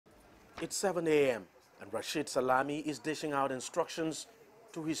It's 7 a.m. and Rasheed Salami is dishing out instructions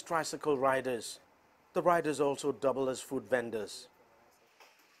to his tricycle riders. The riders also double as food vendors.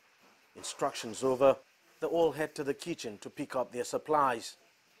 Instructions over, they all head to the kitchen to pick up their supplies.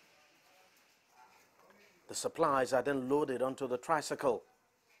 The supplies are then loaded onto the tricycle.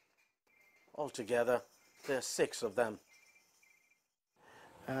 Altogether, there are 6 of them.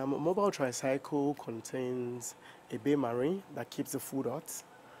 A mobile tricycle contains a bay marine that keeps the food hot.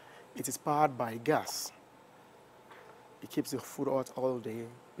 It is powered by gas. It keeps the food hot all day.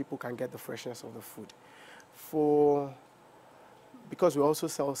 People can get the freshness of the food. Because we also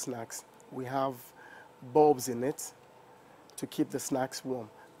sell snacks, we have bulbs in it to keep the snacks warm.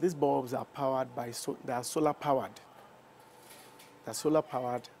 These bulbs are powered by, they are solar powered. They're solar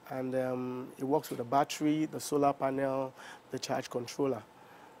powered, and it works with the battery, the solar panel, the charge controller.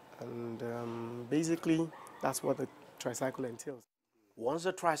 And basically, that's what the tricycle entails. Once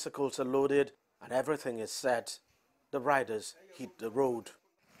the tricycles are loaded and everything is set, the riders hit the road.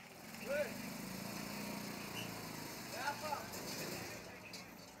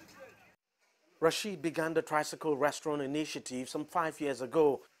 Rasheed began the tricycle restaurant initiative some 5 years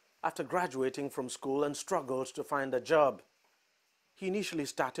ago after graduating from school and struggled to find a job. He initially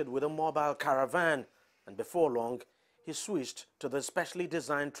started with a mobile caravan, and before long, he switched to the specially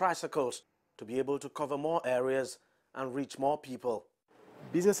designed tricycles to be able to cover more areas and reach more people.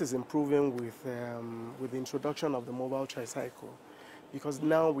 Business is improving with the introduction of the mobile tricycle, because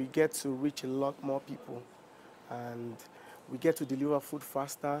now we get to reach a lot more people and we get to deliver food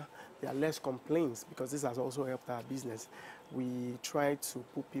faster. There are less complaints because this has also helped our business. We try to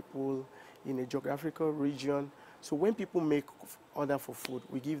put people in a geographical region. So when people make order for food,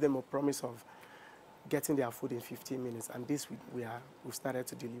 we give them a promise of getting their food in 15 minutes, and this we've started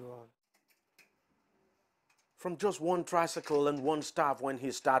to deliver on. From just 1 tricycle and 1 staff when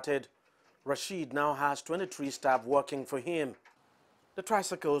he started, Rasheed now has 23 staff working for him. The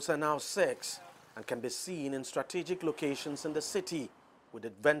tricycles are now 6 and can be seen in strategic locations in the city, with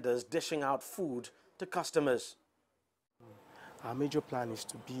the vendors dishing out food to customers. Our major plan is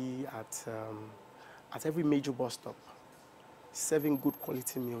to be at every major bus stop, serving good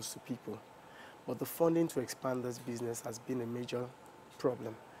quality meals to people. But the funding to expand this business has been a major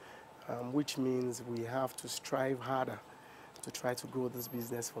problem, which means we have to strive harder to try to grow this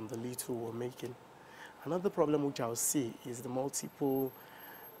business from the little we're making. Another problem which I'll see is the multiple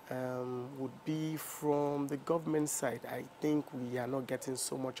would be from the government side. I think we are not getting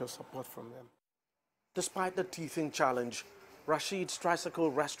so much of support from them. Despite the teething challenge, Rasheed's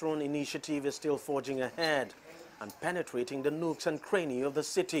tricycle restaurant initiative is still forging ahead and penetrating the nooks and crannies of the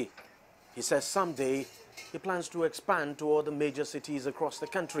city. He says someday he plans to expand to all the major cities across the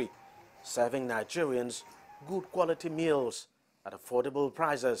country, serving Nigerians good quality meals at affordable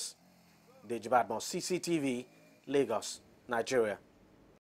prices. Deji Badmus, CCTV, Lagos, Nigeria.